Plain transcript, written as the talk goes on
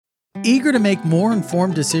Eager to make more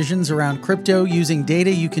informed decisions around crypto using data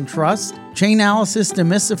you can trust? Chainalysis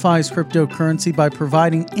demystifies cryptocurrency by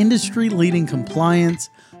providing industry-leading compliance,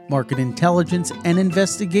 market intelligence, and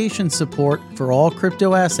investigation support for all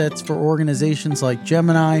crypto assets for organizations like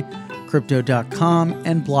Gemini, Crypto.com,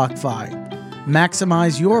 and BlockFi.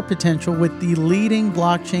 Maximize your potential with the leading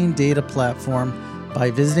blockchain data platform by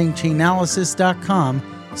visiting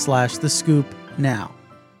chainalysis.com/thescoop now.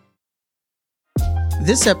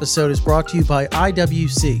 This episode is brought to you by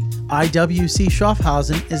IWC. IWC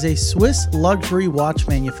Schaffhausen is a Swiss luxury watch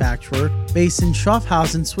manufacturer based in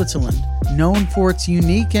Schaffhausen, Switzerland. Known for its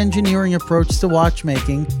unique engineering approach to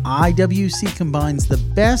watchmaking, IWC combines the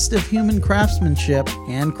best of human craftsmanship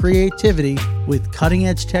and creativity with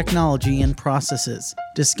cutting-edge technology and processes.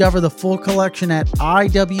 Discover the full collection at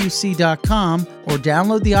IWC.com or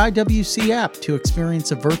download the IWC app to experience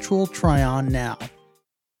a virtual try-on now.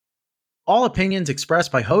 All opinions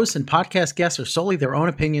expressed by hosts and podcast guests are solely their own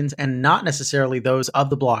opinions and not necessarily those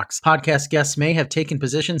of the blocks. Podcast guests may have taken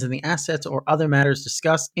positions in the assets or other matters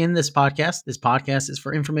discussed in this podcast. This podcast is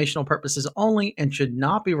for informational purposes only and should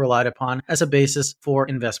not be relied upon as a basis for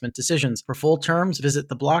investment decisions. For full terms, visit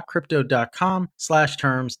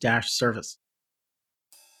theblockcrypto.com/terms-service.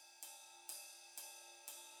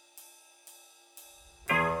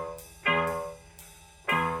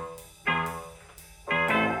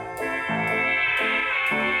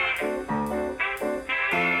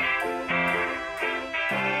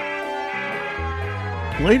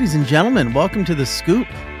 Ladies and gentlemen, welcome to The Scoop.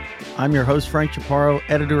 I'm your host, Frank Chaparro,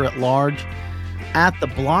 editor-at-large at The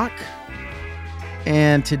Block.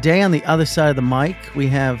 And today on the other side of the mic, we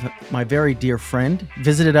have my very dear friend.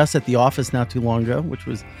 Visited us at the office not too long ago, which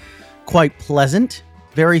was quite pleasant.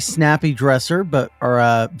 Very snappy dresser, but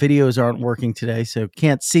our videos aren't working today, so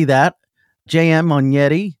can't see that. J.M.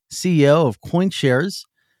 Mognetti, CEO of CoinShares.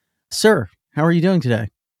 Sir, how are you doing today?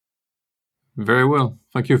 Very well.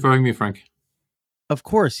 Thank you for having me, Frank. Of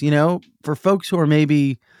course, for folks who are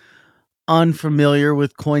maybe unfamiliar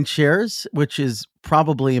with CoinShares, which is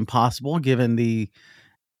probably impossible given the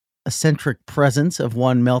eccentric presence of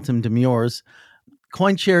one Meltem Demirors,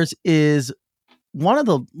 CoinShares is one of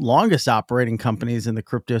the longest operating companies in the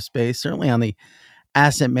crypto space, certainly on the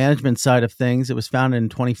asset management side of things. It was founded in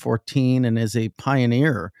 2014 and is a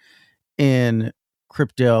pioneer in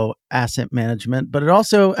crypto asset management, but it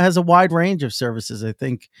also has a wide range of services. I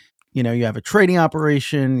think you have a trading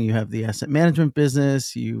operation, you have the asset management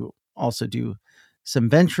business, you also do some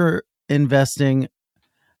venture investing.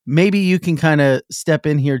 Maybe you can kind of step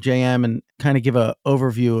in here, JM, and kind of give an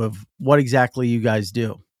overview of what exactly you guys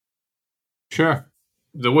do. Sure.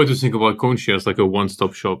 The way to think about CoinShares is like a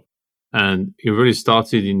one-stop shop. And it really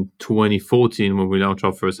started in 2014 when we launched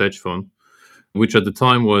our first hedge fund, which at the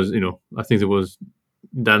time was, I think there was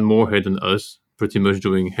Dan Moorhead and us pretty much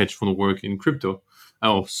doing hedge fund work in crypto.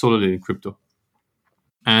 Solely in crypto.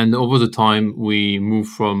 And over the time, we moved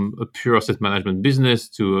from a pure asset management business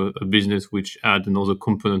to a business which had another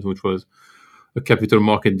component, which was a capital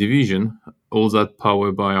market division, all that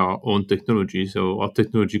powered by our own technology. So our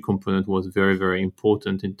technology component was very, very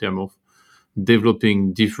important in terms of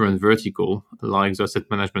developing different vertical, like the asset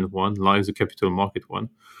management one, like the capital market one.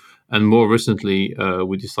 And more recently,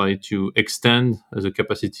 we decided to extend the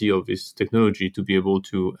capacity of this technology to be able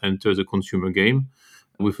to enter the consumer game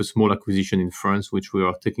with a small acquisition in France, which we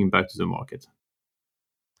are taking back to the market.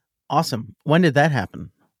 Awesome. When did that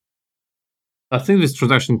happen? I think this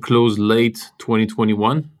transaction closed late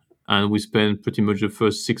 2021, and we spent pretty much the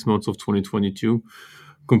first 6 months of 2022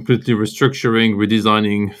 completely restructuring,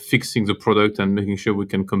 redesigning, fixing the product, and making sure we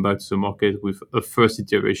can come back to the market with a first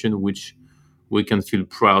iteration, which we can feel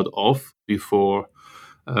proud of before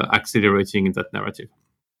accelerating in that narrative.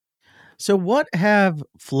 So what have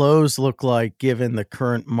flows look like given the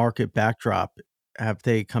current market backdrop? Have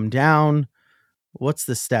they come down? What's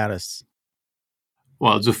the status?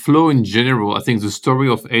 Well, the flow in general, I think the story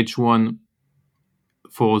of H1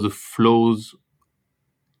 for the flows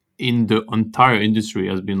in the entire industry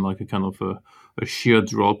has been like a kind of a sheer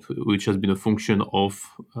drop, which has been a function of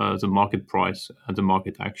the market price and the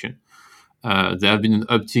market action. There have been an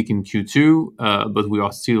uptick in Q2, but we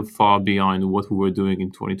are still far behind what we were doing in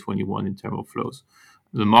 2021 in terms of flows.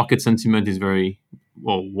 The market sentiment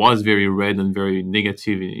was very red and very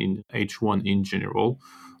negative in H1 in general.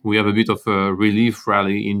 We have a bit of a relief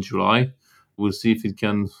rally in July. We'll see if it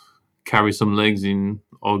can carry some legs in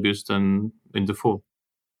August and in the fall.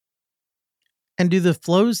 And do the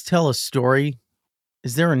flows tell a story?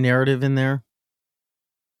 Is there a narrative in there?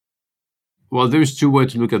 Well, there's two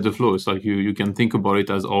ways to look at the flow. It's like you can think about it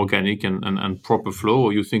as organic and proper flow,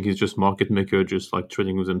 or you think it's just market maker just like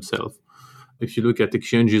trading with themselves. If you look at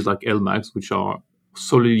exchanges like LMAX, which are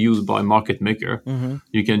solely used by market maker, Mm-hmm.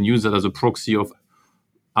 you can use that as a proxy of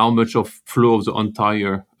how much of flow of the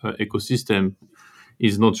entire ecosystem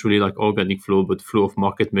is not really like organic flow, but flow of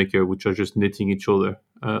market maker, which are just netting each other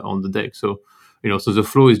on the deck. So, so the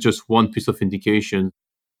flow is just one piece of indication.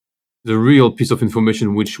 The real piece of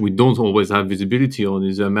information which we don't always have visibility on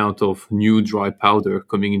is the amount of new dry powder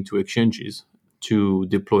coming into exchanges to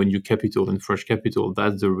deploy new capital and fresh capital.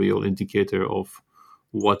 That's the real indicator of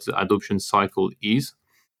what the adoption cycle is.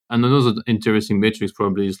 And another interesting metrics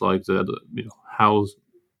probably is like how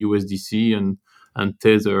USDC and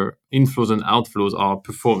Tether inflows and outflows are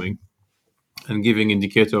performing and giving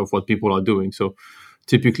indicator of what people are doing. So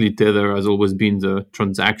typically Tether has always been the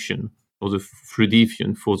transaction or the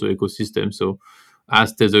fluidifiant for the ecosystem. So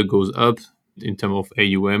as Tether goes up in terms of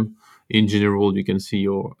AUM, in general, you can see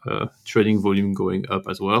your trading volume going up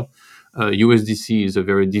as well. USDC is a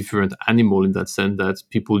very different animal in that sense that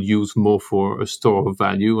people use more for a store of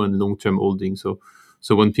value and long-term holding. So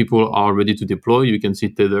when people are ready to deploy, you can see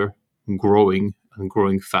Tether growing and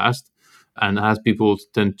growing fast. And as people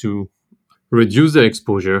tend to reduce their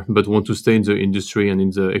exposure but want to stay in the industry and in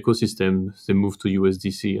the ecosystem, they move to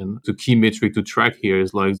USDC. And the key metric to track here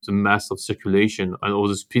is like the mass of circulation and or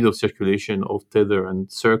the speed of circulation of Tether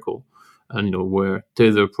and Circle. And where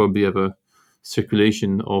Tether probably have a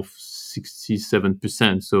circulation of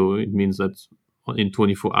 67%. So it means that in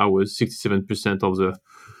 24 hours, 67% of the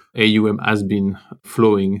AUM has been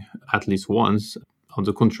flowing at least once. On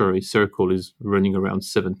the contrary, Circle is running around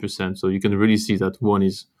 7%. So you can really see that one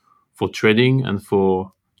is for trading and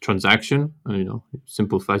for transaction.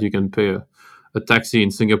 Simple fact, you can pay a taxi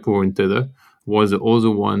in Singapore in Tether, while the other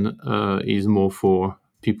one is more for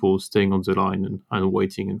people staying on the line and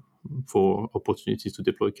waiting for opportunities to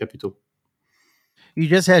deploy capital. You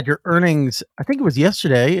just had your earnings, I think it was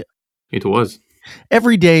yesterday. It was.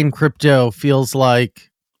 Every day in crypto feels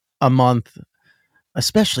like a month,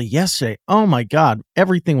 especially yesterday. Oh my God,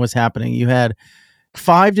 everything was happening. You had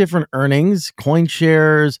 5 different earnings.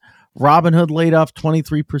 CoinShares, Robinhood laid off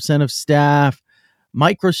 23% of staff.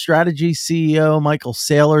 MicroStrategy CEO Michael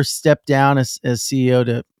Saylor stepped down as CEO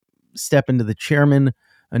to step into the chairman,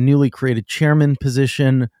 a newly created chairman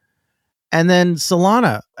position. And then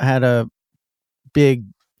Solana had a big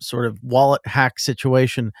sort of wallet hack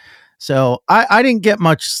situation. So I didn't get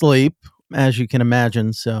much sleep, as you can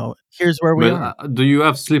imagine. So here's where we are. Do you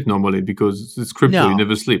have sleep normally? Because it's crypto, you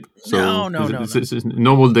never sleep. So No. It's a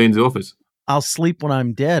normal day in the office. I'll sleep when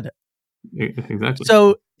I'm dead. Exactly.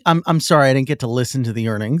 So I'm sorry I didn't get to listen to the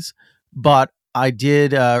earnings, but I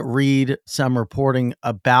did read some reporting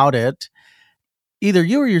about it. Either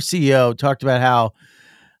you or your CEO talked about how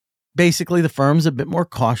basically the firm's a bit more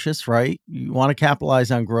cautious, right? You want to capitalize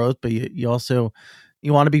on growth, but you also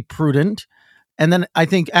want to be prudent. And then I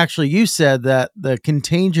think actually you said that the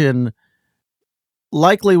contagion,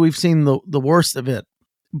 likely we've seen the worst of it,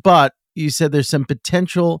 but you said there's some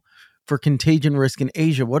potential for contagion risk in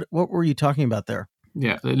Asia. What were you talking about there?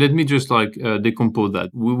 Yeah, let me just decompose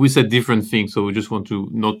that. We said different things, so we just want to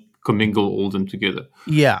not commingle all them together.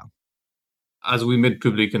 Yeah. As we made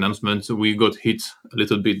public announcements, we got hit a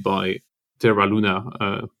little bit by Terra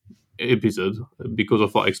Luna episode because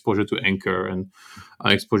of our exposure to Anchor and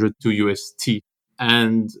our exposure to UST.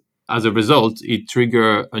 And as a result, it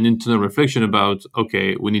triggered an internal reflection about,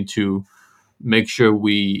 okay, we need to make sure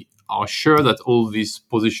we are sure that all these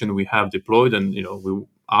positions we have deployed and, we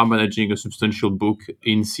are managing a substantial book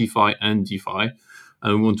in CeFi and DeFi.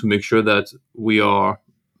 And we want to make sure that we are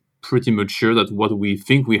pretty much sure that what we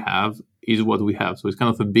think we have is what we have. So it's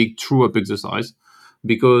kind of a big true-up exercise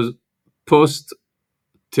because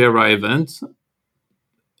post-Terra event,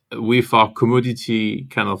 with our commodity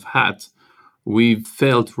kind of hat, we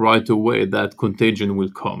felt right away that contagion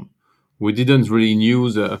will come. We didn't really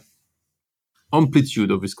knew the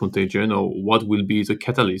amplitude of this contagion or what will be the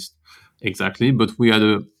catalyst exactly, but we had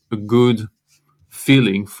a good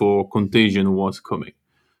feeling for contagion was coming.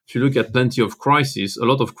 If you look at plenty of crises, a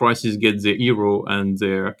lot of crises get their hero and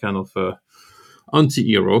their kind of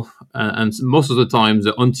anti-hero. And most of the time,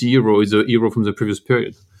 the anti-hero is a hero from the previous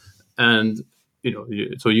period. And,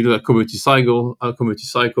 so you look at commodity cycle,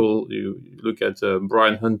 you look at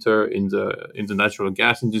Brian Hunter in the natural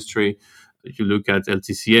gas industry, you look at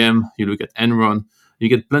LTCM, you look at Enron, you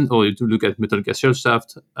get plenty, or you look at Metal Gas Shell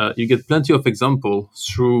Shaft, you get plenty of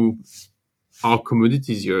examples through our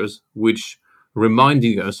commodities years, which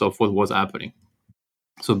reminding us of what was happening.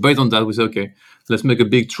 So based on that, we said, okay, let's make a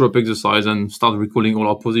big true-up exercise and start recalling all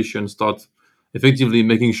our positions, start effectively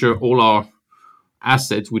making sure all our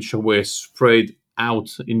assets, which were spread out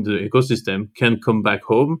in the ecosystem, can come back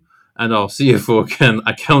home, and our CFO can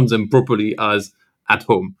account them properly as at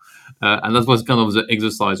home. And that was kind of the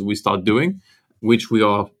exercise we start doing, which we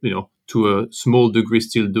are, to a small degree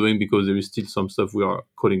still doing, because there is still some stuff we are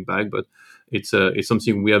cutting back, but it's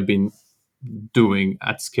something we have been doing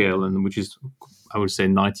at scale, and which is, I would say,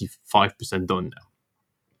 95% done now.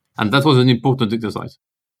 And that was an important exercise.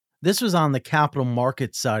 This was on the capital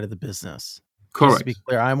market side of the business. Just to be Correct.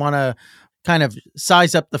 clear, I want to kind of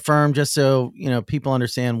size up the firm just so, people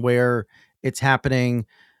understand where it's happening.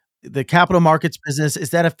 The capital markets business, is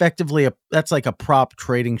that effectively that's like a prop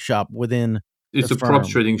trading shop within the It's a prop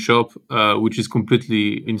firm? trading shop, which is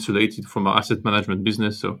completely insulated from our asset management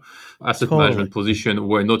business. So, asset Totally. management position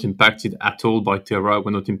were not impacted at all by Terra.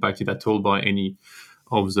 We're not impacted at all by any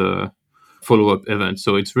of the follow-up events.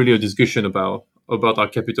 So, it's really a discussion about our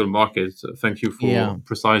capital markets. Thank you Yeah. for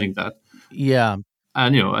precising that. Yeah.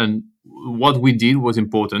 And what we did was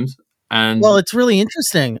important. And Well, it's really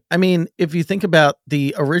interesting. I mean, if you think about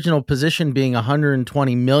the original position being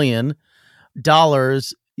 $120 million,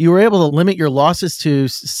 you were able to limit your losses to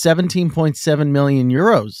 17.7 million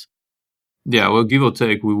euros. yeah, well, give or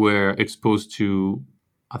take, we were exposed to,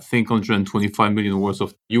 I think, 125 million worth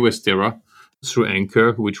of US Terra through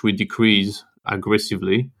Anchor, which we decreased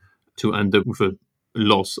aggressively to end up with a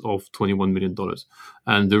loss of $21 million.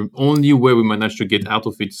 And the only way we managed to get out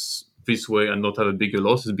of it this way and not have a bigger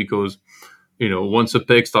loss is because, once a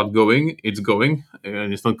peg starts going, it's going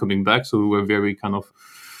and it's not coming back. So we were very kind of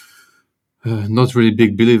not really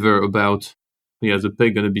big believer about, the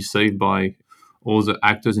peg going to be saved by all the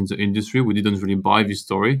actors in the industry. We didn't really buy this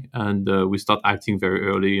story, and we start acting very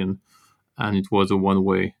early, and it was a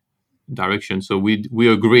one-way direction. So we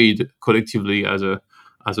agreed collectively as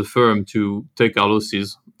a firm to take our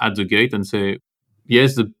losses at the gate and say,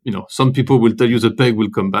 yes, some people will tell you the peg will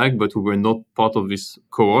come back, but we were not part of this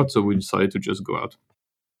cohort, so we decided to just go out,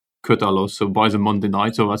 cut our loss. So by the Monday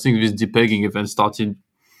night, so I think this depegging event started,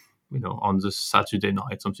 on the Saturday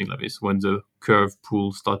night, something like this, when the curve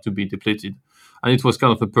pool started to be depleted. And it was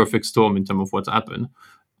kind of a perfect storm in terms of what happened.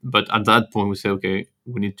 But at that point, we say, okay,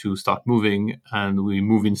 we need to start moving, and we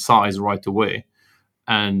move in size right away.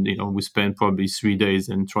 And, we spent probably 3 days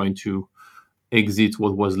in trying to exit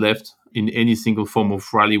what was left in any single form of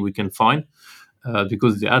rally we can find.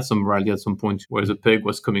 Because they had some rally at some point where the peg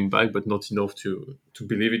was coming back, but not enough to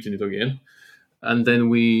believe it in it again. And then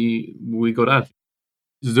we got out.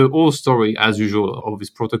 The whole story, as usual, of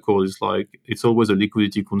this protocol is like it's always a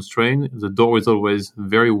liquidity constraint. The door is always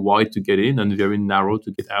very wide to get in and very narrow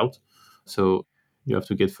to get out. So you have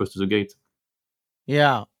to get first to the gate.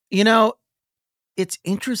 Yeah. It's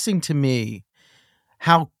interesting to me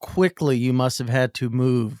how quickly you must have had to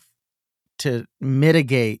move to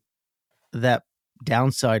mitigate that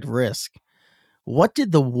downside risk. What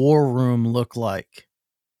did the war room look like?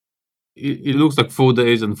 It looks like 4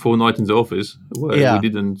 days and 4 nights in the office where we Yeah.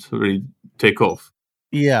 didn't really take off.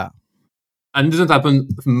 Yeah. And it doesn't happen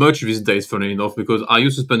much these days, funny enough, because I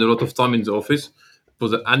used to spend a lot of time in the office. For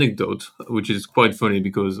the anecdote, which is quite funny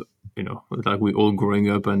because, like we all growing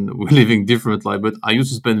up and we're living different life, but I used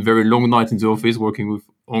to spend very long nights in the office working with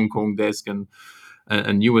Hong Kong desk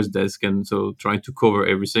and US desk, and so trying to cover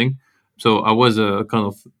everything. So I was a kind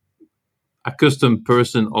of accustomed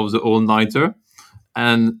person of the all-nighter.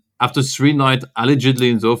 And after 3 nights allegedly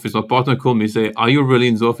in the office, my partner called me and say, "Are you really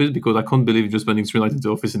in the office? Because I can't believe you're spending 3 nights in the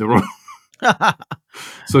office in a row."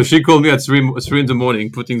 So she called me at three in the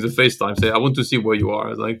morning, putting the FaceTime, say, "I want to see where you are." I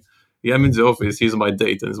was like, "Yeah, I'm in the office. Here's my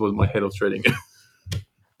date." And this was my head of trading.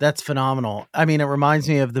 That's phenomenal. I mean, it reminds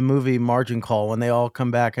me of the movie Margin Call when they all come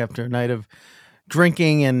back after a night of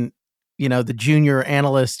drinking and, the junior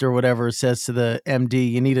analyst or whatever says to the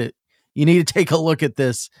MD, you need to take a look at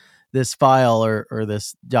this file or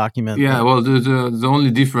this document. Yeah, well, the only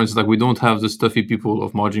difference is like we don't have the stuffy people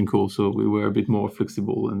of Margin Call, so we were a bit more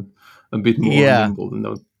flexible and a bit more Yeah. nimble than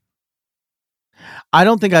that. I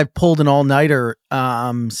don't think I've pulled an all-nighter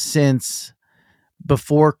since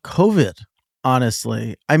before COVID,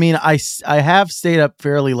 honestly. I mean, I have stayed up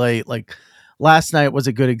fairly late. Like last night was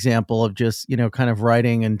a good example of just, kind of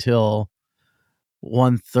writing until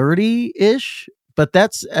 1:30-ish, but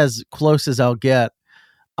that's as close as I'll get.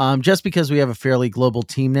 Just because we have a fairly global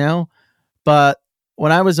team now. But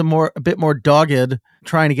when I was a bit more dogged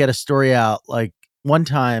trying to get a story out, like one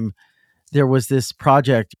time there was this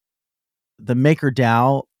project, the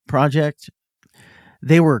MakerDAO project.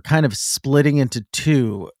 They were kind of splitting into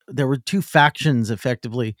two. There were two factions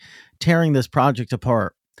effectively tearing this project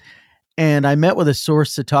apart. And I met with a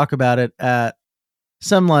source to talk about it at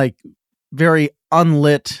some like very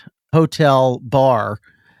unlit hotel bar.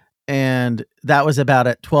 And that was about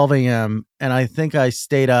at 12 a.m. And I think I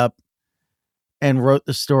stayed up and wrote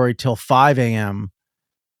the story till 5 a.m.,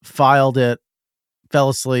 filed it, fell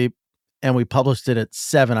asleep, and we published it at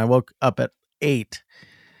 7. I woke up at 8.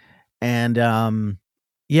 And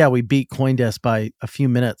yeah, we beat CoinDesk by a few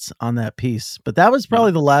minutes on that piece. But that was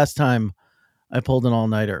probably the last time I pulled an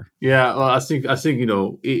all-nighter. Yeah, well, I think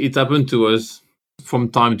it happened to us from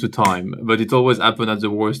time to time, but it always happened at the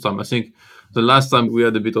worst time. I think the last time we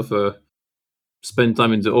had a bit of a spend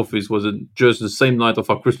time in the office was just the same night of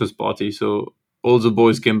our Christmas party. So all the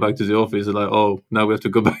boys came back to the office and like, oh, now we have to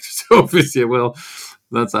go back to the office. Yeah, well,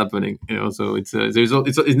 that's happening. So it's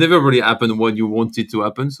it's never really happened when you want it to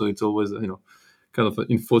happen. So it's always kind of an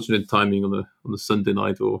unfortunate timing on a Sunday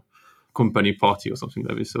night or company party or something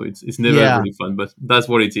like this. So it's never really fun, but that's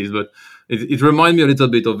what it is. But it reminds me a little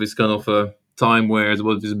bit of this kind of time where there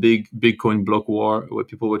was this big Bitcoin block war where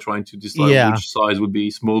people were trying to decide which size would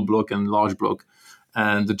be small block and large block.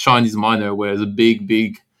 And the Chinese miner were the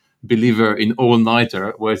big believer in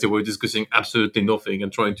all-nighter, where they were discussing absolutely nothing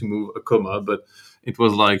and trying to move a comma. But it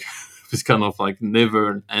was like this kind of like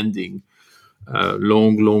never-ending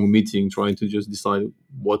long meeting trying to just decide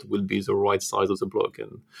what will be the right size of the block.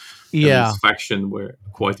 And this faction were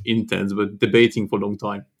quite intense, but debating for a long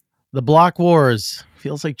time. The block wars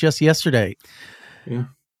feels like just yesterday. Yeah.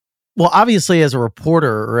 Well, obviously, as a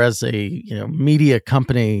reporter or as a media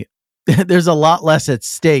company, there's a lot less at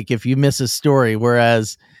stake if you miss a story.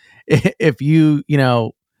 Whereas if you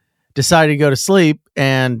decided to go to sleep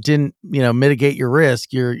and didn't mitigate your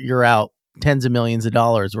risk, you're out tens of millions of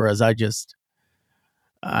dollars. Whereas I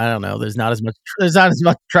don't know. There's not as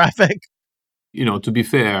much traffic. To be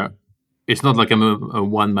fair, it's not like I'm a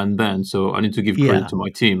one-man band, so I need to give credit to my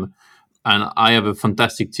team. And I have a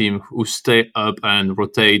fantastic team who stay up and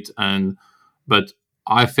rotate. But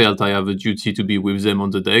I felt I have a duty to be with them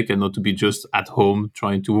on the deck and not to be just at home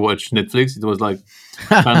trying to watch Netflix. It was like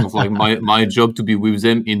kind of like my job to be with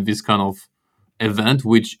them in this kind of event,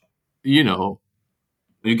 which, you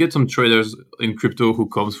get some traders in crypto who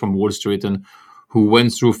comes from Wall Street and who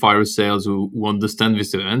went through fire sales, who understand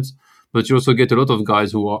this event. But you also get a lot of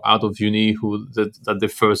guys who are out of uni, that their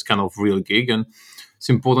first kind of real gig. And it's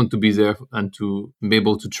important to be there and to be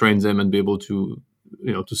able to train them and be able to,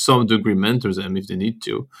 to some degree mentor them if they need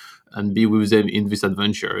to, and be with them in this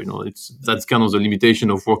adventure. That's kind of the limitation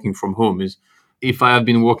of working from home. Is if I have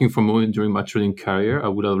been working from home during my trading career, I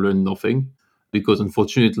would have learned nothing, because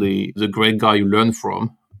unfortunately, the great guy you learn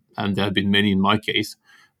from, and there have been many in my case,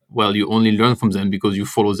 well, you only learn from them because you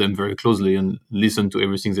follow them very closely and listen to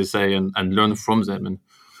everything they say and learn from them. And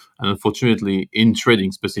unfortunately, in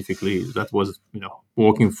trading specifically, that was,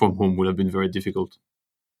 working from home would have been very difficult.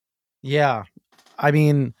 Yeah. I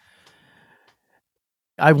mean,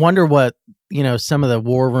 I wonder what, some of the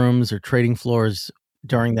war rooms or trading floors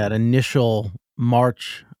during that initial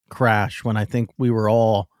March crash, when I think we were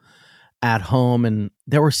all at home, and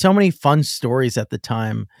there were so many fun stories at the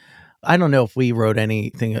time. I don't know if we wrote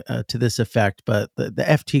anything to this effect, but the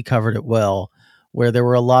FT covered it well, where there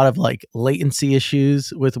were a lot of like latency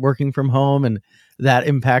issues with working from home and that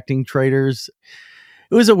impacting traders.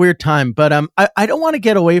 It was a weird time, but I don't want to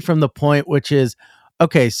get away from the point, which is,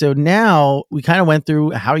 okay, so now we kind of went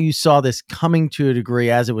through how you saw this coming to a degree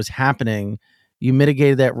as it was happening. You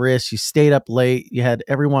mitigated that risk. You stayed up late. You had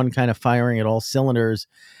everyone kind of firing at all cylinders.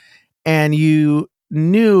 And you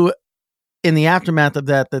knew in the aftermath of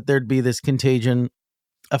that there'd be this contagion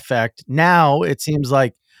effect. Now it seems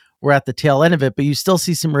like we're at the tail end of it, but you still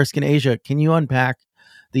see some risk in Asia. Can you unpack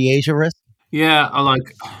the Asia risk? Yeah,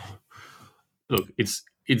 look,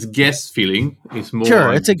 it's guess feeling. It's more sure,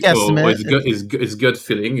 like, it's a guesstimate. It's gut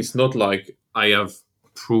feeling. It's not like I have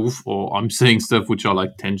proof or I'm saying stuff which are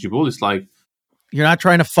like tangible. It's like you're not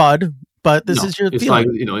trying to FUD, but this is your it's feeling.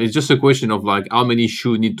 Like, it's just a question of like how many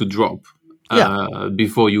shoes need to drop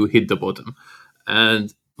before you hit the bottom.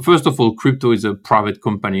 And first of all, crypto is a private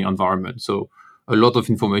company environment, so a lot of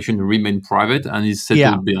information remain private and is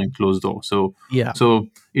settled behind closed doors. So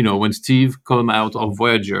when Steve come out of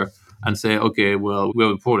Voyager and say, okay, well, we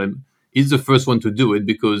have a problem, he's the first one to do it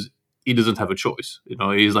because he doesn't have a choice.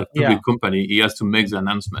 He's like public company. He has to make the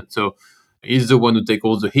announcement. So he's the one who take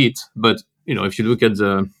all the heat. But, if you look at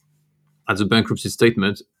the bankruptcy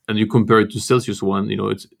statement and you compare it to Celsius one,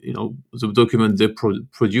 it's, the document they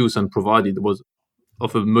produced and provided was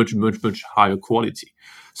of a much higher quality.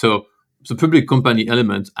 So the public company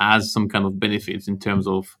element has some kind of benefits in terms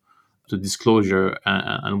of the disclosure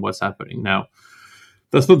and what's happening. Now,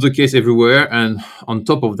 that's not the case everywhere. And on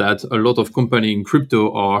top of that, a lot of companies in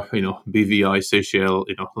crypto are, BVI, Seychelles,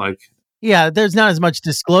 like Yeah, there's not as much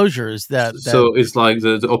disclosures that So it's like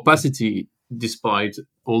the opacity, despite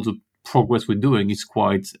all the progress we're doing, is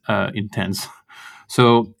quite intense.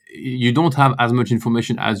 So you don't have as much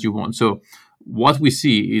information as you want. So what we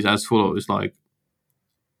see is as follows: like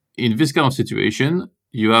in this kind of situation,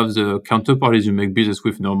 you have the counterparties you make business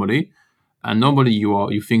with normally, and normally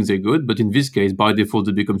you think they're good, but in this case, by default,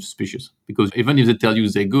 they become suspicious because even if they tell you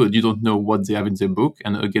they're good, you don't know what they have in their book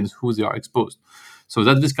and against who they are exposed. So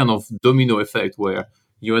that's this kind of domino effect where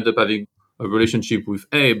you end up having a relationship with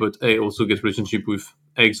A, but A also gets relationship with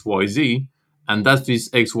X, Y, Z, and that's this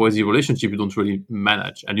X, Y, Z relationship you don't really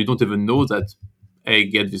manage, and you don't even know that A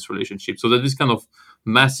get this relationship. So that this kind of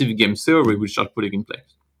massive game theory we start putting in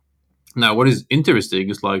place. Now, what is interesting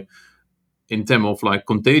is like in terms of like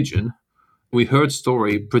contagion, we heard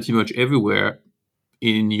story pretty much everywhere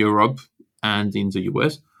in Europe and in the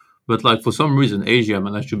US, but like for some reason Asia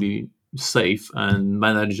managed to be safe and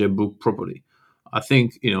manage their book properly. I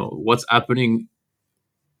think what's happening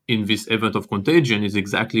in this event of contagion is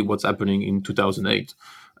exactly what's happening in 2008,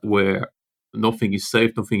 where nothing is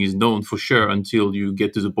safe, nothing is known for sure until you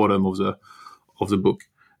get to the bottom of the book.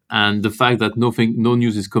 And the fact that no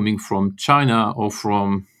news is coming from China or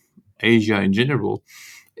from Asia in general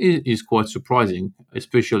is quite surprising,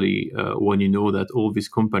 especially when you know that all these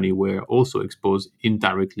companies were also exposed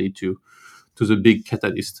indirectly to the big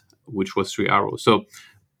catalyst, which was Three Arrows. So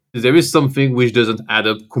there is something which doesn't add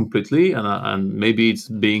up completely, and maybe it's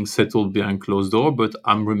being settled behind closed door, but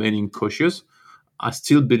I'm remaining cautious. I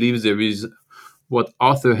still believe there is what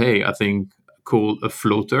Arthur Hay, I think, called a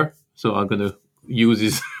floater. So I'm going to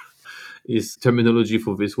use his terminology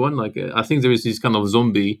for this one. Like, I think there is this kind of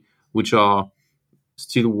zombie which are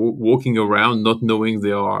still walking around, not knowing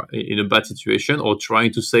they are in a bad situation or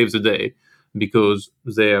trying to save the day because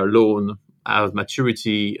their loan has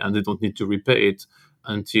maturity and they don't need to repay it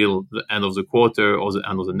until the end of the quarter or the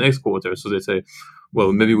end of the next quarter. So they say,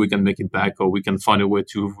 well, maybe we can make it back or we can find a way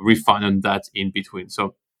to refinance that in between.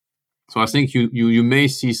 So I think you may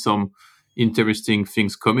see some interesting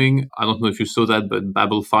things coming. I don't know if you saw that, but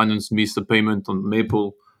Babel Finance missed a payment on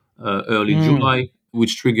Maple early July,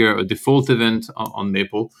 which triggered a default event on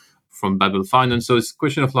Maple from Babel Finance. So it's a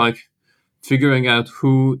question of like figuring out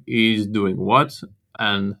who is doing what.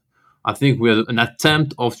 And I think we had an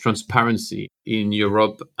attempt of transparency in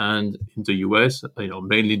Europe and in the US,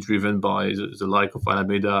 mainly driven by the like of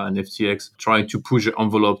Alameda and FTX, trying to push the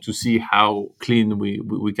envelope to see how clean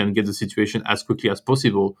we can get the situation as quickly as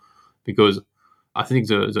possible. Because I think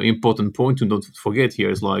the important point to not forget here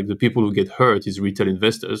is like the people who get hurt is retail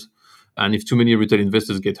investors. And if too many retail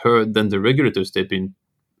investors get hurt, then the regulators step in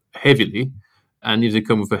heavily. And if they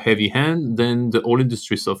come with a heavy hand, then the whole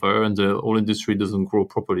industry suffer and the whole industry doesn't grow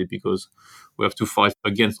properly because we have to fight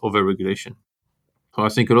against overregulation. So I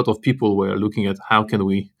think a lot of people were looking at how can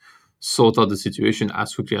we sort out the situation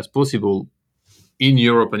as quickly as possible in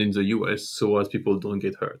Europe and in the US so as people don't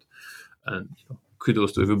get hurt. And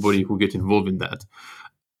kudos to everybody who get involved in that.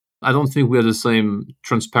 I don't think we have the same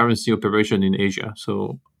transparency operation in Asia.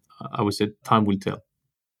 So I would say time will tell.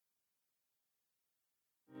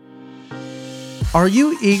 Are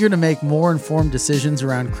you eager to make more informed decisions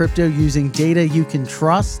around crypto using data you can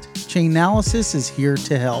trust? Chainalysis is here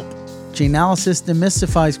to help. Chainalysis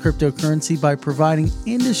demystifies cryptocurrency by providing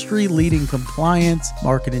industry-leading compliance,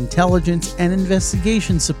 market intelligence, and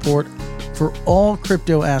investigation support for all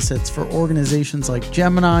crypto assets for organizations like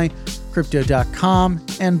Gemini, Crypto.com,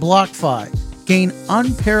 and BlockFi. Gain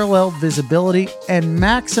unparalleled visibility and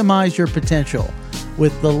maximize your potential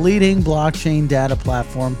with the leading blockchain data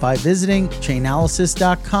platform by visiting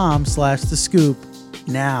chainalysis.com/thescoop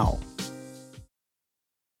now.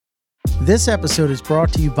 This episode is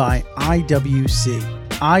brought to you by IWC.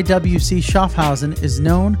 IWC Schaffhausen is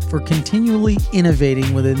known for continually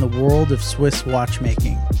innovating within the world of Swiss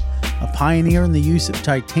watchmaking. A pioneer in the use of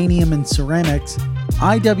titanium and ceramics,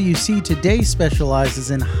 IWC today specializes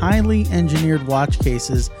in highly engineered watch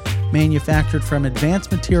cases manufactured from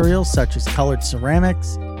advanced materials such as colored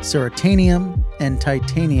ceramics, ceratanium, and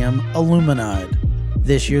titanium aluminide.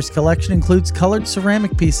 This year's collection includes colored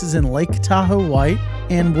ceramic pieces in Lake Tahoe white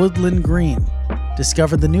and woodland green.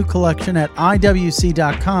 Discover the new collection at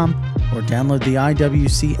IWC.com or download the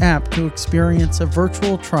IWC app to experience a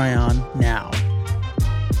virtual try-on now.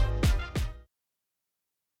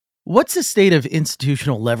 What's the state of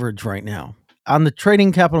institutional leverage right now? On the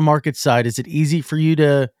trading capital markets side, is it easy for you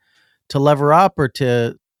to lever up or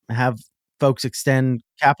to have folks extend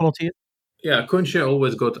capital to you? Yeah, CoinShare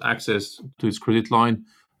always got access to its credit line.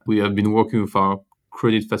 We have been working with our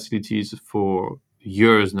credit facilities for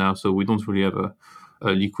years now, so we don't really have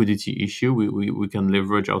a liquidity issue. We can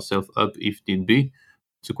leverage ourselves up if need be.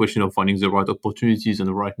 It's a question of finding the right opportunities,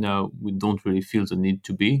 and right now we don't really feel the need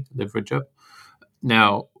to be leverage up.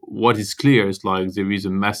 Now, what is clear is like there is a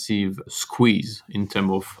massive squeeze in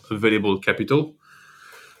terms of available capital.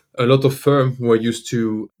 A lot of firms were used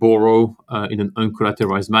to borrow in an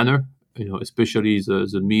uncollateralized manner, especially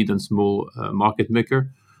the mid and small market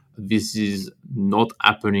maker. This is not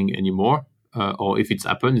happening anymore, or if it's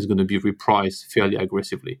happened, it's going to be repriced fairly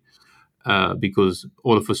aggressively because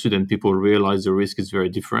all of a sudden people realize the risk is very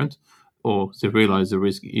different, or they realize the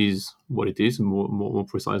risk is what it is, more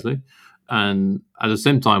precisely. And at the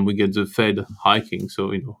same time, we get the Fed hiking.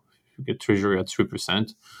 So, you get Treasury at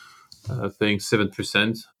 3%. Paying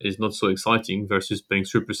 7% is not so exciting versus paying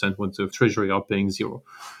 3% when the Treasury are paying zero.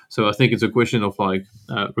 So I think it's a question of like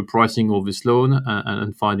repricing all this loan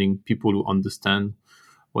and finding people who understand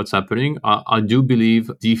what's happening. I do believe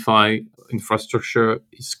DeFi infrastructure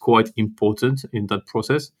is quite important in that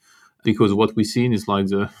process, because what we've seen is like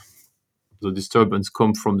the disturbance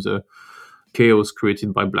come from the chaos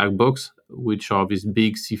created by black box, which are these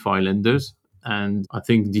big CeFi lenders. And I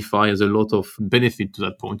think DeFi has a lot of benefit to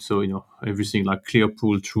that point. So, everything like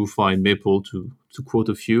Clearpool, TrueFi, Maple, to quote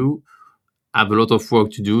a few, have a lot of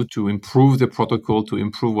work to do to improve the protocol, to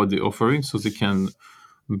improve what they're offering, so they can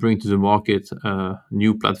bring to the market a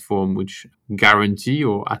new platform which guarantee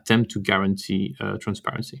or attempt to guarantee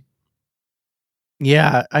transparency.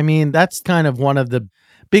 Yeah, I mean, that's kind of one of the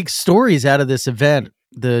big stories out of this event,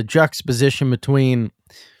 the juxtaposition between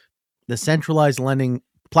the centralized lending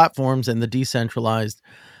platforms and the decentralized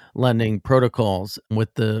lending protocols,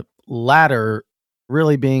 with the latter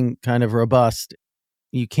really being kind of robust.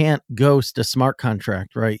 You can't ghost a smart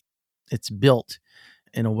contract, right? It's built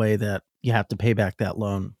in a way that you have to pay back that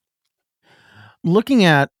loan. Looking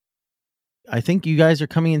at, I think you guys are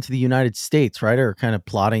coming into the United States, right? Or kind of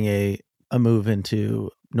plotting a move into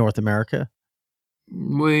North America.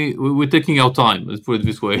 We're taking our time. Let's put it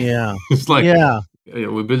this way. Yeah. It's like, yeah.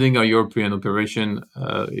 We're building our European operation.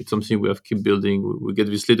 It's something we have to keep building. We get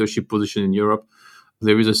this leadership position in Europe.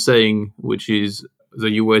 There is a saying which is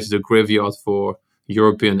the US is a graveyard for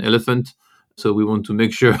European elephant. So we want to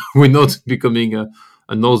make sure we're not becoming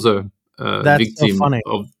another victim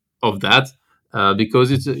so of that,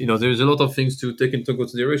 because it's there's a lot of things to take into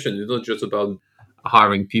consideration. It's not just about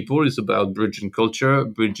hiring people; it's about bridging culture,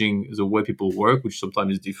 bridging the way people work, which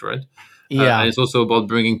sometimes is different. And it's also about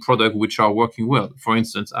bringing products which are working well. For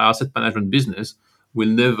instance, our asset management business will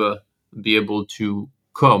never be able to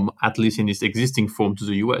come, at least in its existing form, to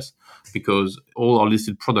the US, because all our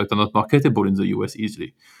listed products are not marketable in the US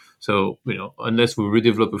easily. So, unless we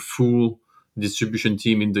redevelop a full distribution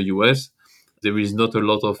team in the US, there is not a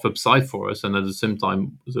lot of upside for us. And at the same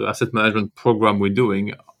time, the asset management program we're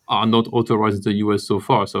doing are not authorized in the US so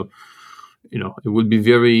far. So, it would be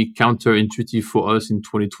very counterintuitive for us in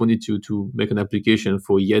 2022 to make an application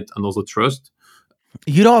for yet another trust.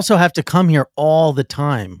 You'd also have to come here all the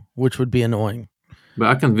time, which would be annoying. But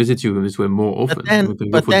I can visit you this way more often.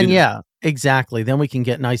 But then yeah, exactly. Then we can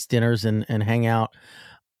get nice dinners and hang out.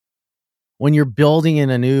 When you're building in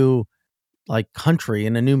a new country,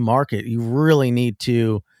 in a new market, you really need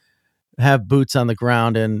to have boots on the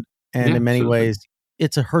ground, and in many ways,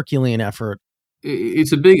 it's a Herculean effort.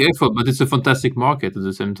 It's a big effort, but it's a fantastic market at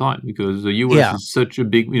the same time, because the US is such a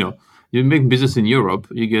big, you make business in Europe,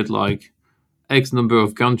 you get like X number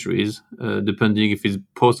of countries, depending if it's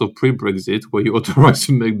post or pre-Brexit, where you're authorized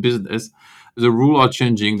to make business. The rules are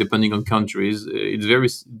changing depending on countries. It's very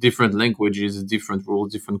different languages, different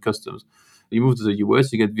rules, different customs. You move to the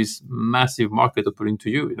US, you get this massive market opening to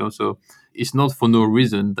you, So it's not for no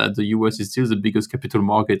reason that the US is still the biggest capital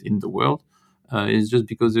market in the world. It's just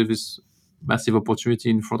because there is massive opportunity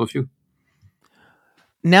in front of you.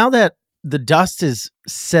 Now that the dust is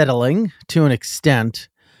settling to an extent,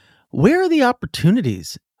 where are the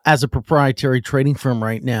opportunities as a proprietary trading firm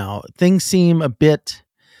right now? Things seem a bit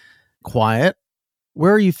quiet.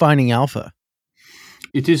 Where are you finding alpha?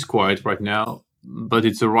 It is quiet right now, but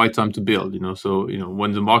it's the right time to build, So,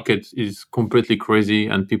 when the market is completely crazy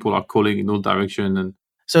and people are calling in all direction, and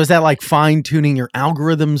so is that like fine tuning your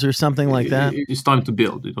algorithms or something like that? It's time to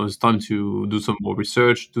build. It's time to do some more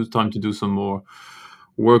research. Time to do some more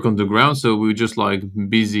work on the ground. So we're just like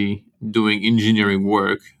busy doing engineering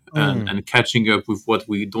work and catching up with what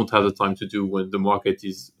we don't have the time to do when the market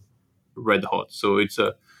is red hot. So it's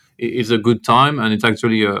a good time, and it's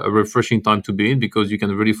actually a refreshing time to be in, because you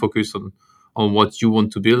can really focus on what you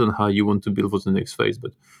want to build and how you want to build for the next phase.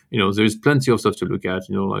 But there's plenty of stuff to look at.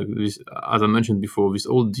 Like this, as I mentioned before, this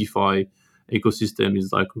old DeFi ecosystem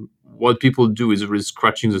is like what people do is really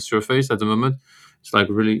scratching the surface at the moment. It's like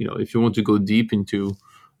really, if you want to go deep into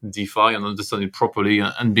DeFi and understand it properly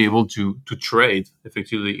and be able to trade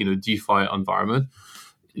effectively in a DeFi environment,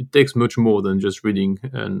 it takes much more than just reading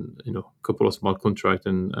and a couple of smart contracts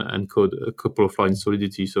and code a couple of lines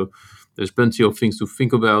solidity. So there's plenty of things to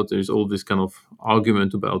think about. There's all this kind of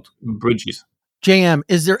argument about bridges. JM,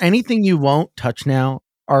 is there anything you won't touch now?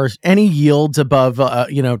 Are any yields above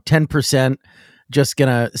 10% just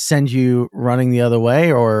gonna send you running the other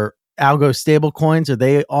way? Or algo stable coins, are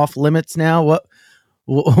they off limits now?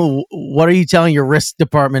 What are you telling your risk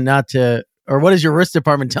department not to, or what is your risk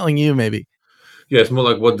department telling you maybe? Yeah, it's more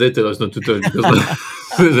like what they tell us not to touch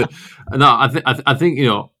because no, I think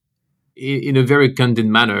in a very candid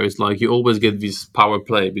manner, it's like you always get this power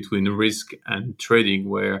play between risk and trading,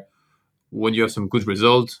 where when you have some good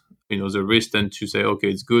results, the risk tend to say, okay,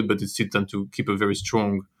 it's good, but it still tend to keep a very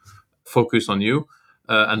strong focus on you.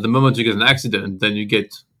 And the moment you get an accident, then you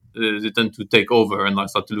get they tend to take over and like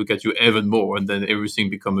start to look at you even more, and then everything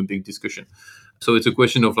become a big discussion. So it's a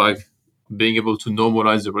question of like being able to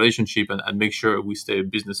normalize the relationship and make sure we stay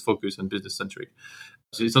business focused and business centric.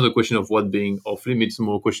 So it's not a question of what being off limits,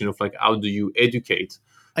 more a question of like how do you educate.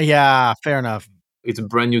 Yeah, fair enough. It's a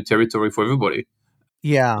brand new territory for everybody.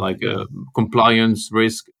 Yeah, Like yeah. compliance,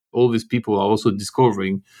 risk, all these people are also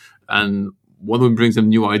discovering. And one would brings them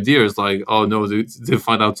new ideas like, oh no, they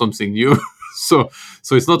find out something new. so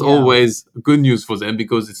it's not Yeah. always good news for them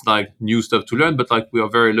because it's like new stuff to learn. But like we are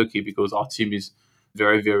very lucky because our team is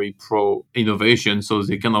very, very pro innovation. So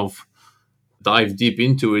they kind of dive deep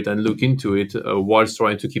into it and look into it whilst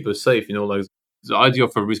trying to keep us safe. Like the idea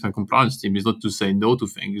of a risk and compliance team is not to say no to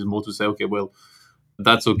things, it's more to say, okay, well,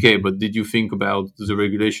 that's okay, but did you think about the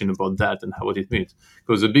regulation about that and what it means?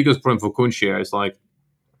 Because the biggest problem for CoinShare is like,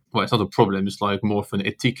 well, it's not a problem. It's like more of an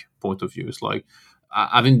ethic point of view. It's like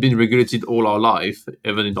having been regulated all our life,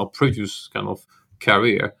 even in our previous kind of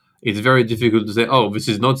career, it's very difficult to say, oh, this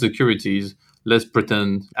is not securities. Let's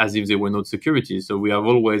pretend as if they were not securities. So we have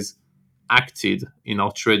always acted in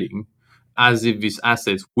our trading as if these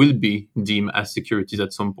assets will be deemed as securities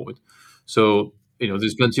at some point. So,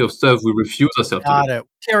 there's plenty of stuff we refuse ourselves to do. Got it.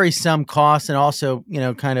 Carries some costs and also,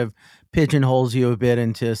 kind of pigeonholes you a bit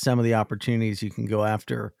into some of the opportunities you can go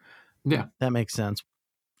after. Yeah. That makes sense.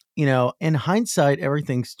 In hindsight,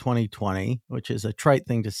 everything's 2020, which is a trite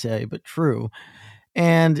thing to say, but true.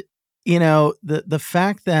 And, the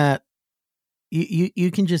fact that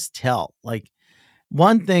you can just tell, like,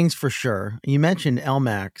 one thing's for sure. You mentioned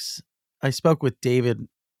LMAX. I spoke with David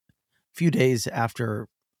a few days after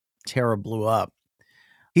Terra blew up.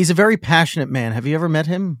 He's a very passionate man. Have you ever met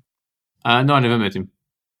him? No, I never met him.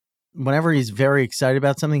 Whenever he's very excited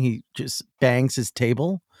about something, he just bangs his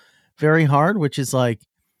table very hard, which is like,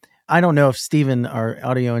 I don't know if Steven, our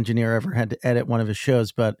audio engineer, ever had to edit one of his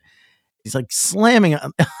shows, but he's like slamming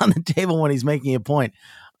on the table when he's making a point.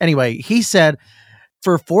 Anyway, he said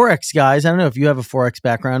for Forex guys, I don't know if you have a Forex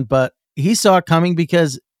background, but he saw it coming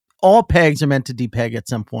because all pegs are meant to depeg at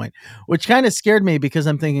some point, which kind of scared me because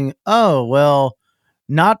I'm thinking, oh, well,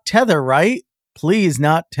 not Tether, right? Please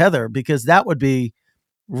not Tether, because that would be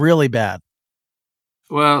really bad.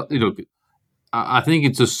 Well, I think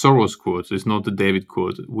it's a Soros quote. It's not a David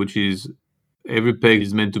quote, which is every peg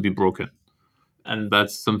is meant to be broken. And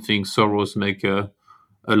that's something Soros make a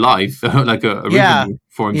life, like a Yeah. revenue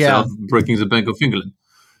for Yeah. himself, breaking the Bank of England.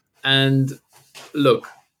 And look,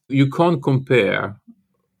 you can't compare,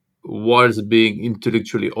 whilst being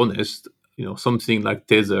intellectually honest, something like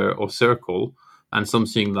Tether or Circle and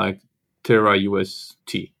something like Terra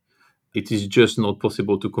UST. It is just not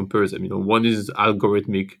possible to compare them. One is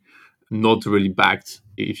algorithmic, not really backed,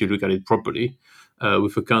 if you look at it properly,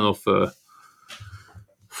 with a kind of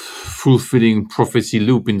fulfilling prophecy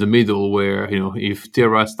loop in the middle where, if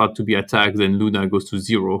Terra start to be attacked, then Luna goes to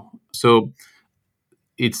zero. So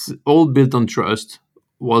it's all built on trust,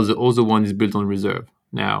 while the other one is built on reserve.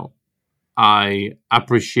 Now, I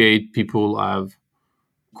appreciate people have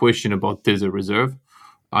question about Tether reserve.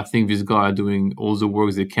 I think these guys are doing all the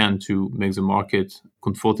work they can to make the market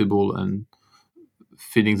comfortable and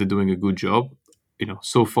feeling they're doing a good job.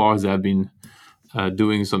 So far they have been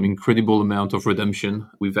doing some incredible amount of redemption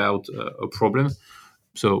without a problem.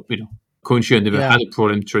 So, CoinShares never had a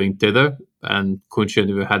problem trading Tether, and CoinShares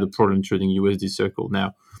never had a problem trading USD Circle.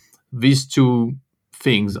 Now, these two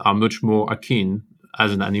things are much more akin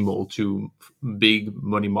as an animal to big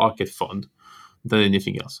money market fund than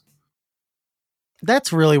anything else.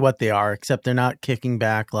 That's really what they are, except they're not kicking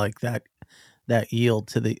back like that yield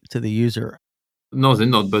to the user. No, they're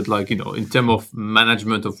not. But in terms of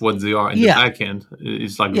management of what they are in the back end,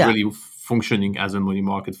 it's like really functioning as a money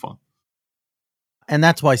market fund. And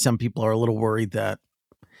that's why some people are a little worried that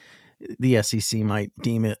the SEC might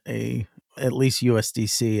deem it at least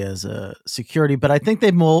USDC as a security. But I think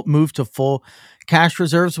they've moved to full cash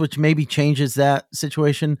reserves, which maybe changes that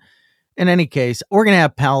situation. In any case, we're going to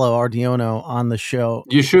have Paolo Ardiono on the show.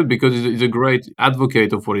 You should, because he's a great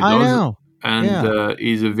advocate of what he I does. know. And Yeah.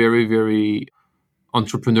 he's a very, very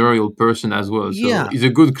entrepreneurial person as well. So Yeah. he's a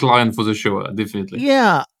good client for the show, definitely.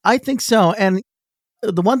 Yeah, I think so. And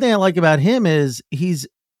the one thing I like about him is he's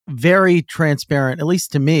very transparent, at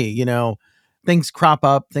least to me. Things crop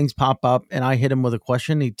up, things pop up, and I hit him with a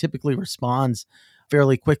question. He typically responds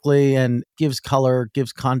fairly quickly and gives color,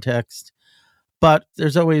 gives context. But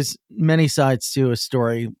there's always many sides to a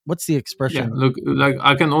story. What's the Yeah, expression? look, like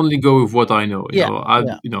I can only go with what I know. Yeah,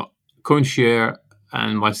 yeah, CoinShare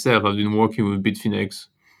and myself have been working with Bitfinex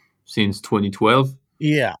since 2012.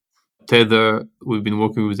 yeah, Tether, we've been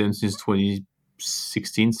working with them since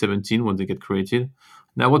 2016, 17 when they get created.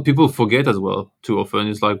 Now, what people forget as well too often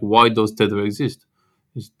is like, why does Tether exist?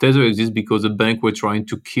 Tether exists because the bank were trying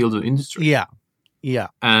to kill the industry. yeah, yeah,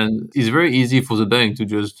 And it's very easy for the bank to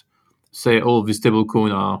just say, oh, these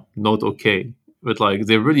stablecoin are not okay. But like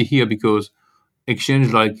they're really here because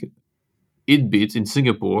exchange like Itbit in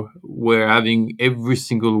Singapore were having every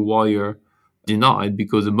single wire denied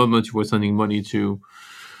because the moment you were sending money to,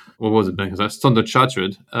 what was it, bank? Standard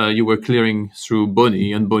Chartered, you were clearing through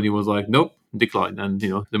Bonnie, and Bonnie was like, nope, decline. And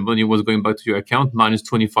the money was going back to your account minus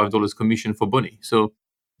 $25 commission for Bonnie. So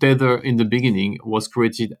Tether in the beginning was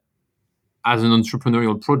created as an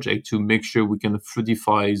entrepreneurial project to make sure we can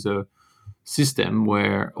fluidify the system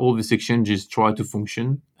where all these exchanges try to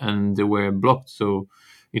function and they were blocked. So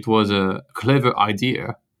it was a clever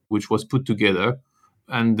idea which was put together,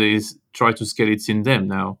 and they try to scale it in them.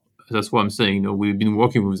 Now that's what I'm saying. We've been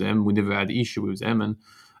working with them. We never had issue with them,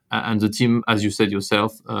 and the team, as you said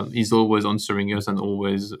yourself, is always answering us and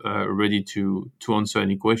always ready to answer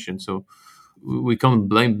any question. So we can't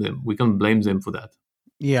blame them. We can't blame them for that.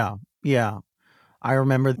 yeah, yeah. I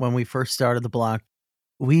remember when we first started the block,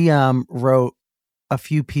 we wrote a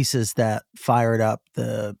few pieces that fired up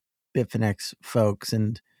the Bitfinex folks,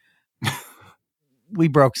 and we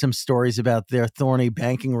broke some stories about their thorny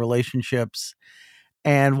banking relationships.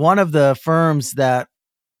 And one of the firms that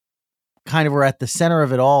kind of were at the center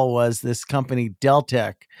of it all was this company,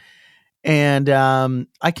 Deltec. And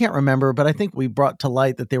I can't remember, but I think we brought to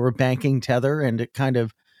light that they were banking Tether, and it kind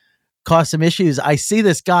of caused some issues. I see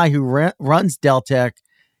this guy who runs Deltec.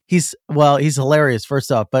 He's hilarious,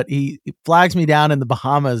 first off, but he flags me down in the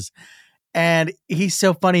Bahamas, and he's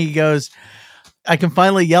so funny. He goes, I can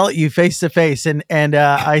finally yell at you face to face. And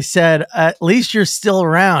I said, at least you're still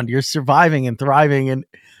around. You're surviving and thriving. And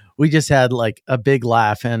we just had like a big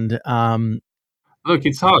laugh. And look,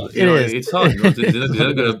 it's hard. it is. It's hard.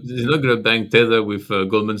 They're not gonna bank Tether with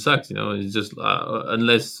Goldman Sachs. It's just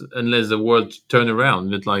unless the world turn around.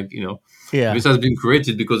 But Yeah. this has been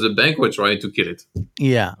created because the bank were trying to kill it.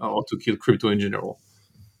 Yeah. Or to kill crypto in general.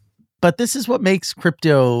 But this is what makes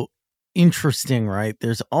crypto interesting, right?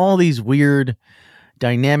 There's all these weird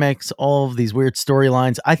dynamics, all of these weird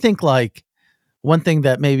storylines. I think like one thing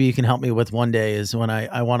that maybe you can help me with one day is when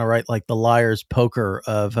I want to write like the liar's poker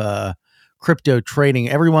of crypto trading.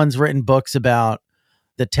 Everyone's written books about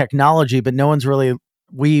the technology, but no one's really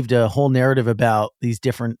weaved a whole narrative about these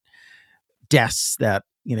different desks that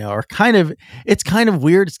are it's kind of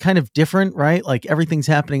weird, it's kind of different, right? Like everything's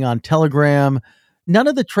happening on Telegram. None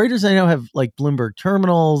of the traders I know have like Bloomberg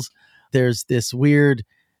terminals. There's this weird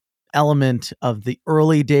element of the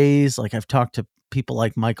early days. Like I've talked to people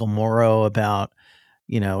like Michael Morrow about,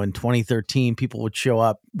 in 2013, people would show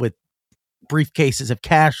up with briefcases of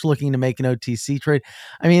cash looking to make an OTC trade.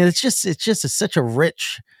 I mean, it's just such a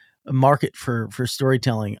rich market for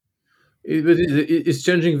storytelling. It's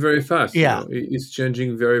changing very fast. Yeah. It's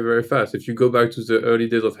changing very, very fast. If you go back to the early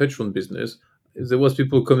days of hedge fund business, there was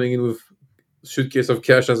people coming in with suitcase of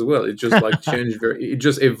cash as well. It just like changed it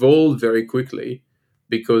just evolved very quickly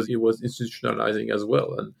because it was institutionalizing as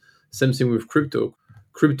well. And same thing with crypto.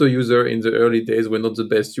 Crypto user in the early days were not the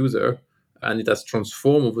best user, and it has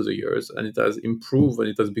transformed over the years, and it has improved, and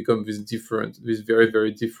it has become this very,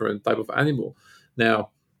 very different type of animal.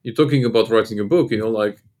 Now you're talking about writing a book,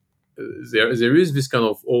 there is this kind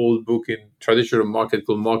of old book in traditional market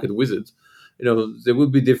called Market Wizard. There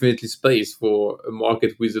would be definitely space for a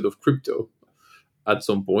market wizard of crypto at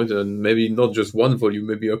some point, and maybe not just one volume,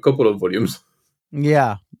 maybe a couple of volumes.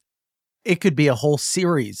 Yeah. It could be a whole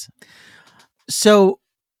series. So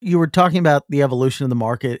you were talking about the evolution of the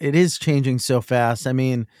market. It is changing so fast. I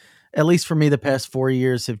mean, at least for me, the past 4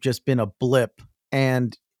 years have just been a blip.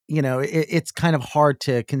 And, it's kind of hard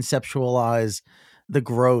to conceptualize the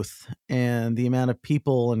growth and the amount of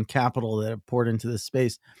people and capital that have poured into this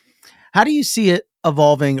space. How do you see it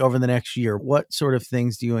evolving over the next year? What sort of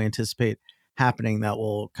things do you anticipate happening that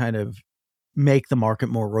will kind of make the market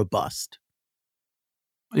more robust?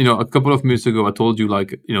 A couple of minutes ago, I told you,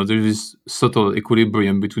 there's this subtle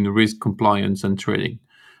equilibrium between risk compliance and trading.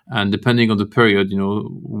 And depending on the period,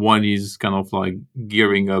 one is kind of like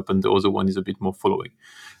gearing up and the other one is a bit more following.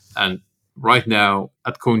 And right now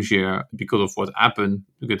at CoinShare, because of what happened,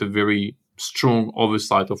 you get a very strong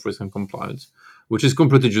oversight of risk and compliance, which is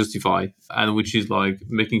completely justified and which is like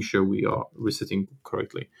making sure we are resetting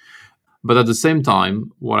correctly. But at the same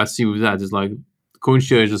time, what I see with that is like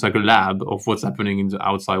CoinShare is just like a lab of what's happening in the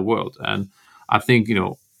outside world. And I think,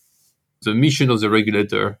 the mission of the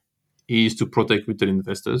regulator is to protect retail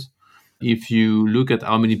investors. If you look at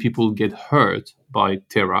how many people get hurt by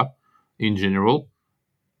Terra in general,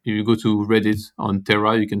 if you go to Reddit on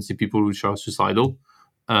Terra, you can see people which are suicidal.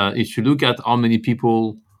 If you look at how many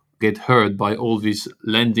people get hurt by all these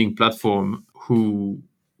lending platform who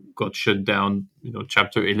got shut down,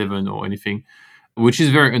 Chapter 11 or anything, which is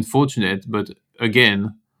very unfortunate. But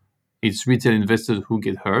again, it's retail investors who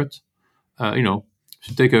get hurt. If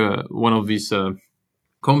you take one of these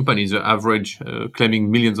companies, the average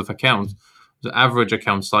claiming millions of accounts, the average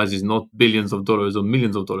account size is not billions of dollars or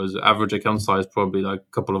millions of dollars. The average account size is probably like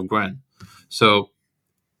a couple of grand. So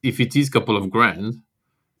if it is a couple of grand,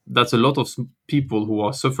 that's a lot of people who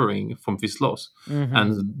are suffering from this loss. Mm-hmm.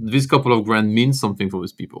 And this couple of grand means something for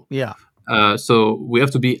these people. Yeah. So we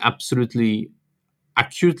have to be absolutely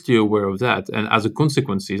acutely aware of that. And as a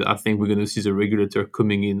consequence, I think we're going to see the regulator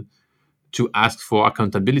coming in to ask for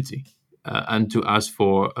accountability and to ask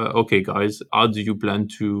for, okay, guys, how do you plan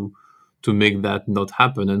to make that not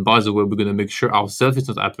happen? And by the way, we're going to make sure ourselves it's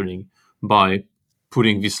not happening by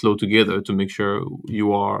putting this law together to make sure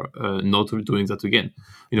you are not doing that again.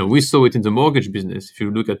 We saw it in the mortgage business. If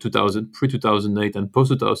you look at pre-2008 and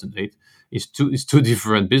post-2008, it's two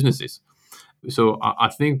different businesses. So I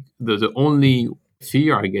think the only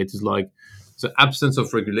fear I get is like the absence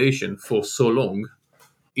of regulation for so long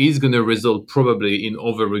is going to result probably in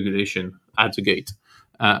over-regulation at the gate.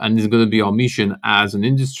 And it's going to be our mission as an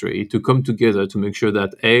industry to come together to make sure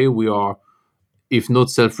that, A, we are, if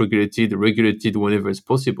not self-regulated, regulated whenever it's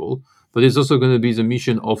possible. But it's also going to be the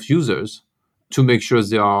mission of users to make sure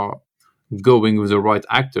they are going with the right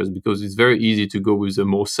actors, because it's very easy to go with the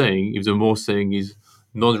more saying. If the more saying is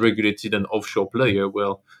non-regulated and offshore player,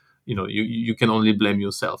 well, you can only blame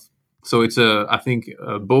yourself. So it's I think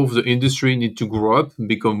both the industry need to grow up,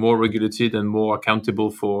 become more regulated and more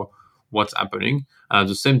accountable for what's happening. And at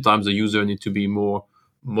the same time, the user need to be more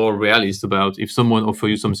realist about if someone offers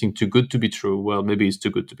you something too good to be true, well, maybe it's too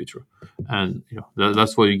good to be true. And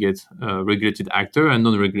that's why you get regulated actor and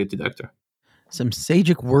non-regulated actor. Some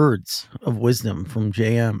sagic words of wisdom from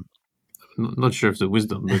JM. Not sure if the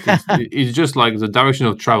wisdom, but it's just like the direction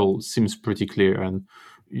of travel seems pretty clear. And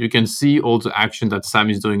you can see all the action that Sam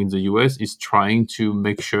is doing in the US is trying to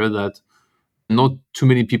make sure that not too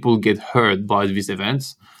many people get hurt by these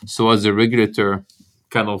events. So as the regulator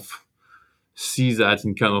kind of sees that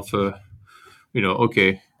in kind of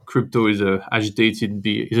okay, crypto is an agitated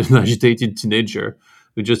teenager.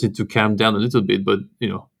 We just need to calm down a little bit, but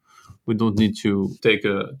we don't need to take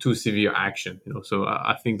a too severe action. So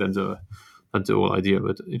I think that's the whole idea.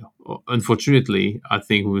 But unfortunately, I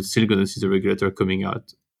think we're still going to see the regulator coming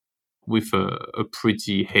out with a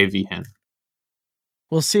pretty heavy hand.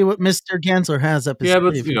 We'll see what Mr. Gensler has up his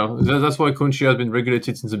sleeve. But that's why CoinShares has been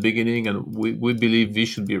regulated since the beginning, and we believe we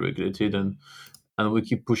should be regulated, and we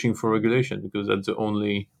keep pushing for regulation because that's the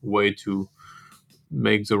only way to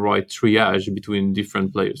make the right triage between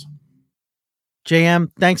different players.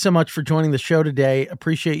 JM, thanks so much for joining the show today.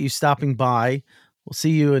 Appreciate you stopping by. We'll see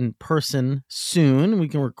you in person soon. We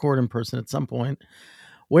can record in person at some point.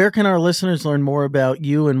 Where can our listeners learn more about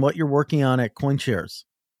you and what you're working on at CoinShares?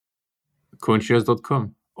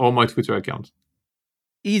 CoinShares.com or my Twitter account.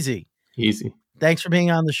 Easy. Thanks for being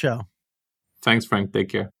on the show. Thanks, Frank. Take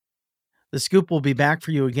care. The Scoop will be back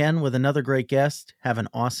for you again with another great guest. Have an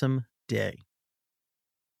awesome day.